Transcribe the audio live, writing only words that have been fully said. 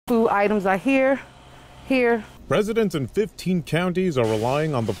food items are here. Residents in 15 counties are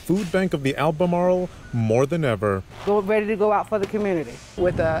relying on the food bank of the Albemarle more than ever. Ready to go out for the community.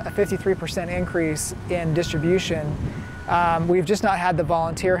 With a 53% increase in distribution, we've just not had the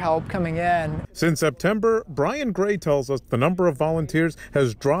volunteer help coming in. Since September, Brian Gray tells us the number of volunteers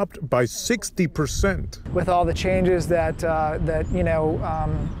has dropped by 60%. With all the changes that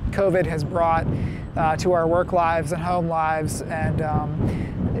COVID has brought to our work lives and home lives, and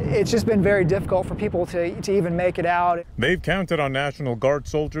it's just been very difficult for people to even make it out. They've counted on National Guard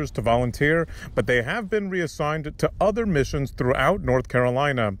soldiers to volunteer, but they have been reassigned to other missions throughout North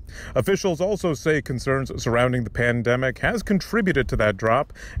Carolina. Officials also say concerns surrounding the pandemic has contributed to that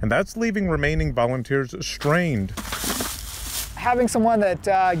drop, and that's leaving remaining volunteers strained. Having someone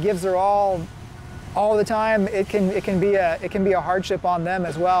that gives their all the time, it can be a hardship on them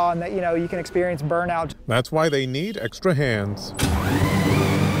as well, and that you can experience burnout. That's why they need extra hands.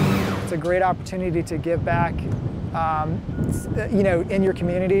 It's a great opportunity to give back, in your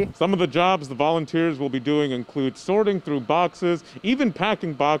community. Some of the jobs the volunteers will be doing include sorting through boxes, even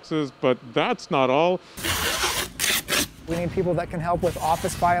packing boxes, but that's not all. We need people that can help with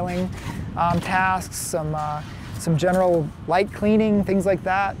office filing tasks, some general light cleaning, things like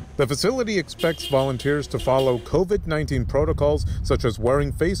that. The facility expects volunteers to follow COVID-19 protocols such as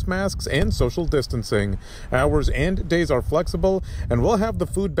wearing face masks and social distancing. Hours and days are flexible, and we'll have the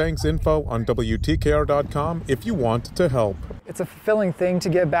food bank's info on WTKR.com if you want to help. It's a fulfilling thing to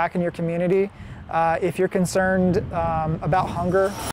give back in your community. If you're concerned about hunger,